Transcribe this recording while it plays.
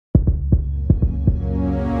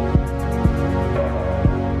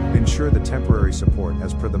ensure the temporary support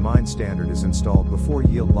as per the mine standard is installed before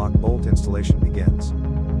Yield-Lok Bolt installation begins.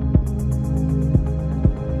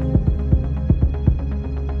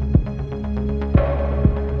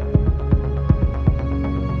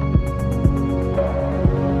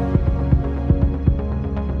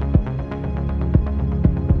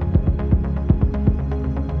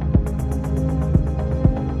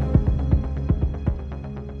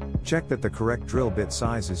 Check that the correct drill bit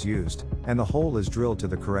size is used, and the hole is drilled to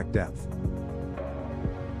the correct depth.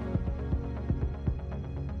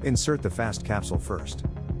 Insert the fast capsule first.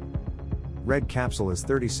 Red capsule is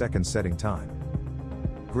 30-second setting time.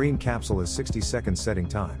 Green capsule is 60-second setting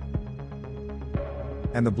time.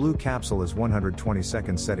 And the blue capsule is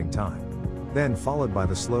 120-second setting time. Then followed by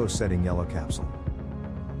the slow setting yellow capsule.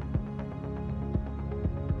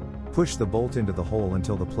 Push the bolt into the hole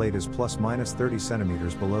until the plate is ± 30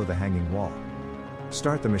 cm below the hanging wall.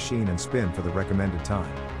 Start the machine and spin for the recommended time.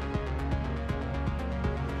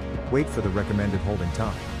 Wait for the recommended holding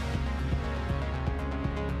time.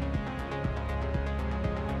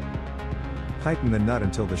 Tighten the nut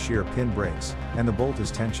until the shear pin breaks, and the bolt is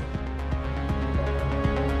tensioned.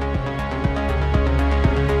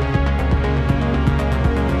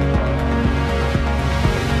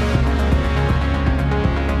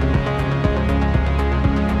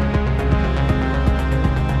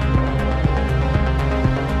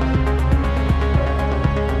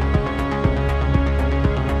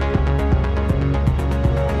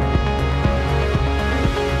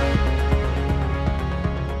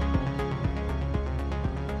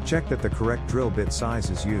 Check that the correct drill bit size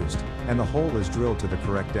is used, and the hole is drilled to the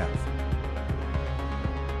correct depth.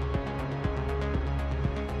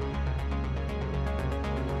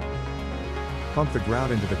 Pump the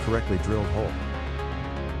grout into the correctly drilled hole.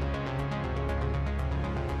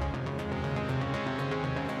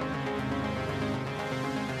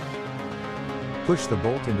 Push the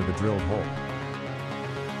bolt into the drilled hole.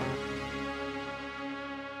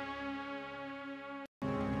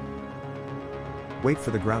 Wait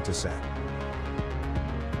for the grout to set.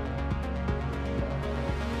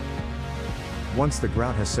 Once the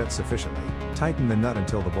grout has set sufficiently, tighten the nut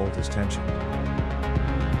until the bolt is tensioned.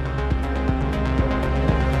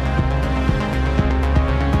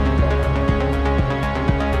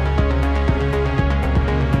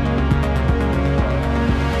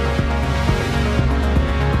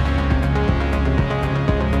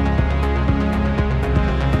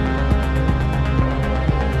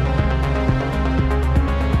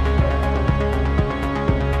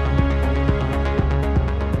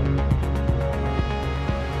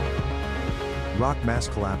 Rock mass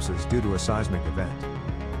collapses due to a seismic event.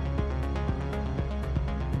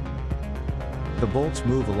 The bolts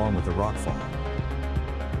move along with the rock fall.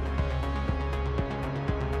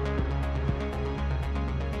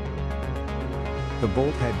 The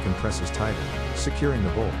bolt head compresses tighter, securing the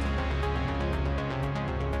bolt.